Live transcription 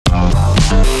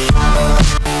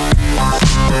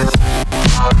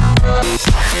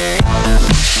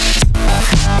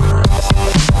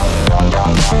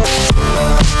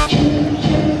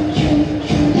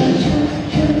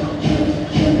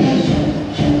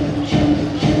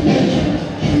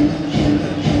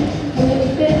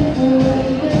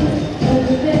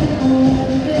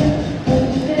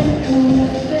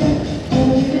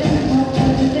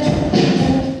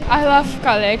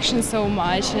collection so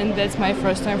much, and that's my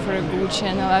first time for a Gucci,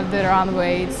 and I love the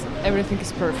runway. Everything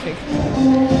is perfect.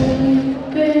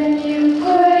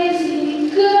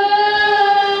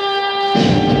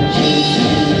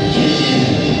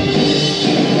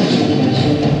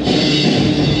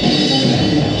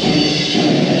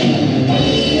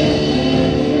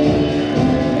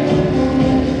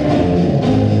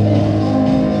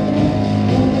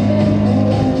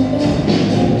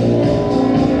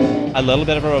 A little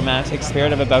bit of a romantic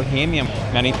spirit of a bohemian.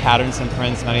 Many patterns and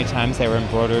prints, many times they were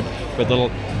embroidered with little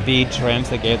bead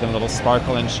trims that gave them a little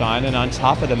sparkle and shine, and on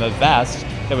top of them a vest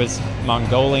that was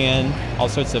Mongolian, all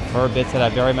sorts of fur bits that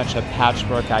had very much a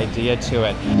patchwork idea to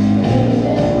it.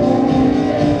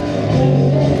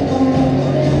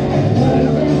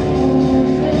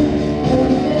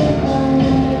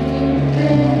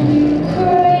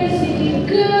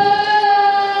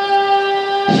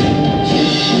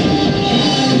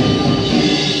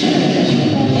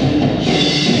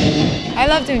 I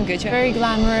love doing Gucci. Very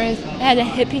glamorous. It had a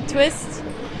hippie twist,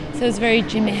 so it's very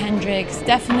Jimi Hendrix.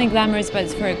 Definitely glamorous, but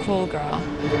it's for a cool girl.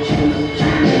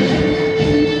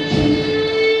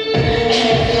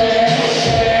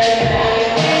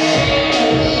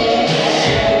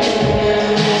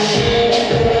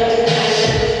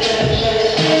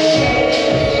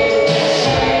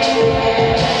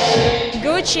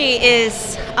 Gucci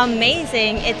is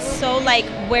amazing. It's so like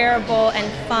wearable and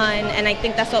fun, and I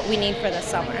think that's what we need for the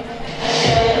summer.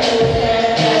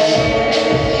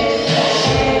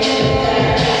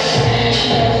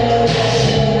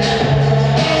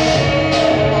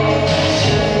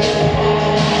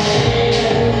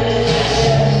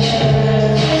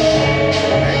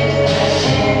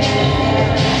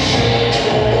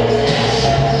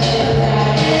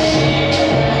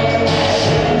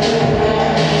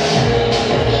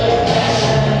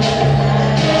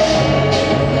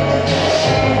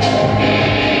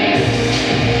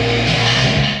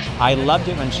 I loved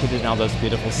it when she did all those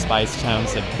beautiful spice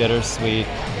tones of bittersweet,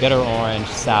 bitter orange,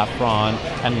 saffron,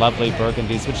 and lovely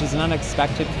burgundies, which is an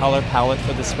unexpected color palette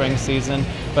for the spring season,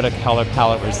 but a color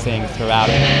palette we're seeing throughout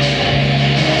it.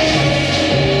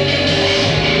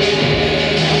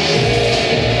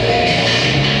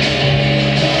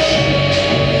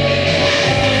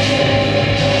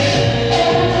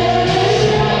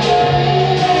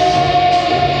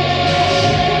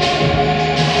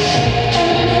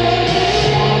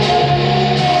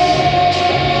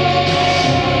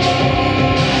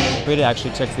 Frida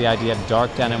actually took the idea of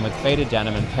dark denim with faded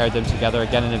denim and paired them together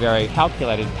again in a very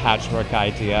calculated patchwork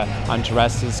idea on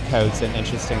dresses, coats, and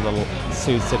interesting little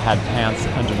suits that had pants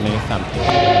underneath them.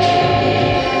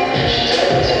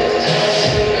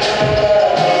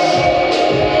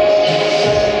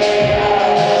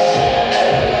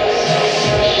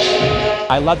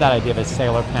 I love that idea of a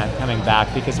sailor pant coming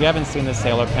back because we haven't seen the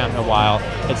sailor pant in a while.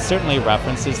 It certainly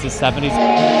references the 70s.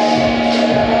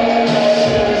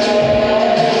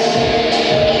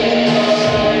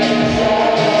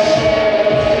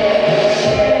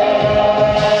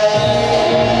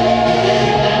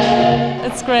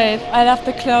 It's great. I love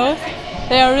the clothes.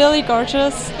 They are really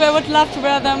gorgeous. I would love to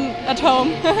wear them at home.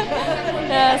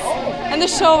 Yes. And the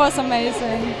show was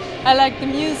amazing. I liked the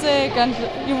music and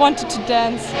you wanted to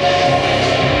dance.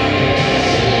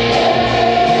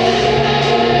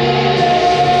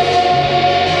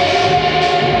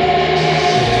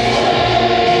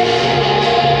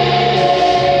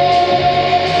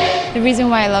 The reason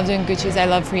why I love doing Gucci is I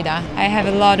love Frida. I have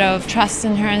a lot of trust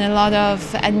in her and a lot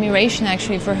of admiration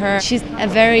actually for her. She's a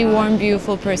very warm,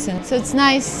 beautiful person. So it's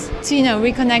nice to,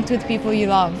 reconnect with people you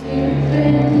love.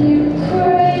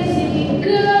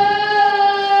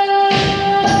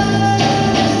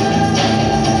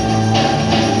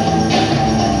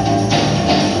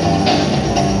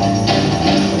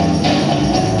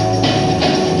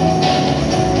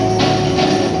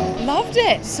 Loved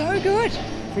it. So good.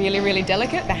 Really, really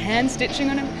delicate. The hand stitching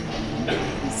on him,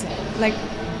 it's like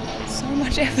so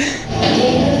much effort.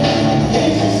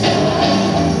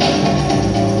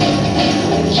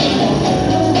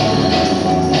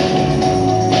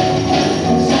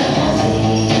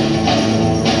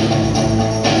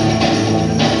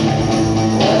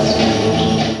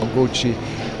 Gucci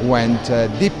went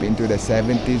deep into the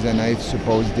 70s, and I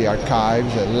suppose the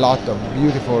archives, a lot of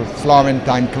beautiful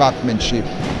Florentine craftsmanship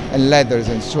and leathers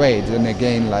and suede, and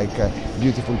again like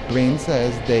beautiful prints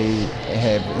as they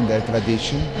have in their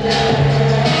tradition.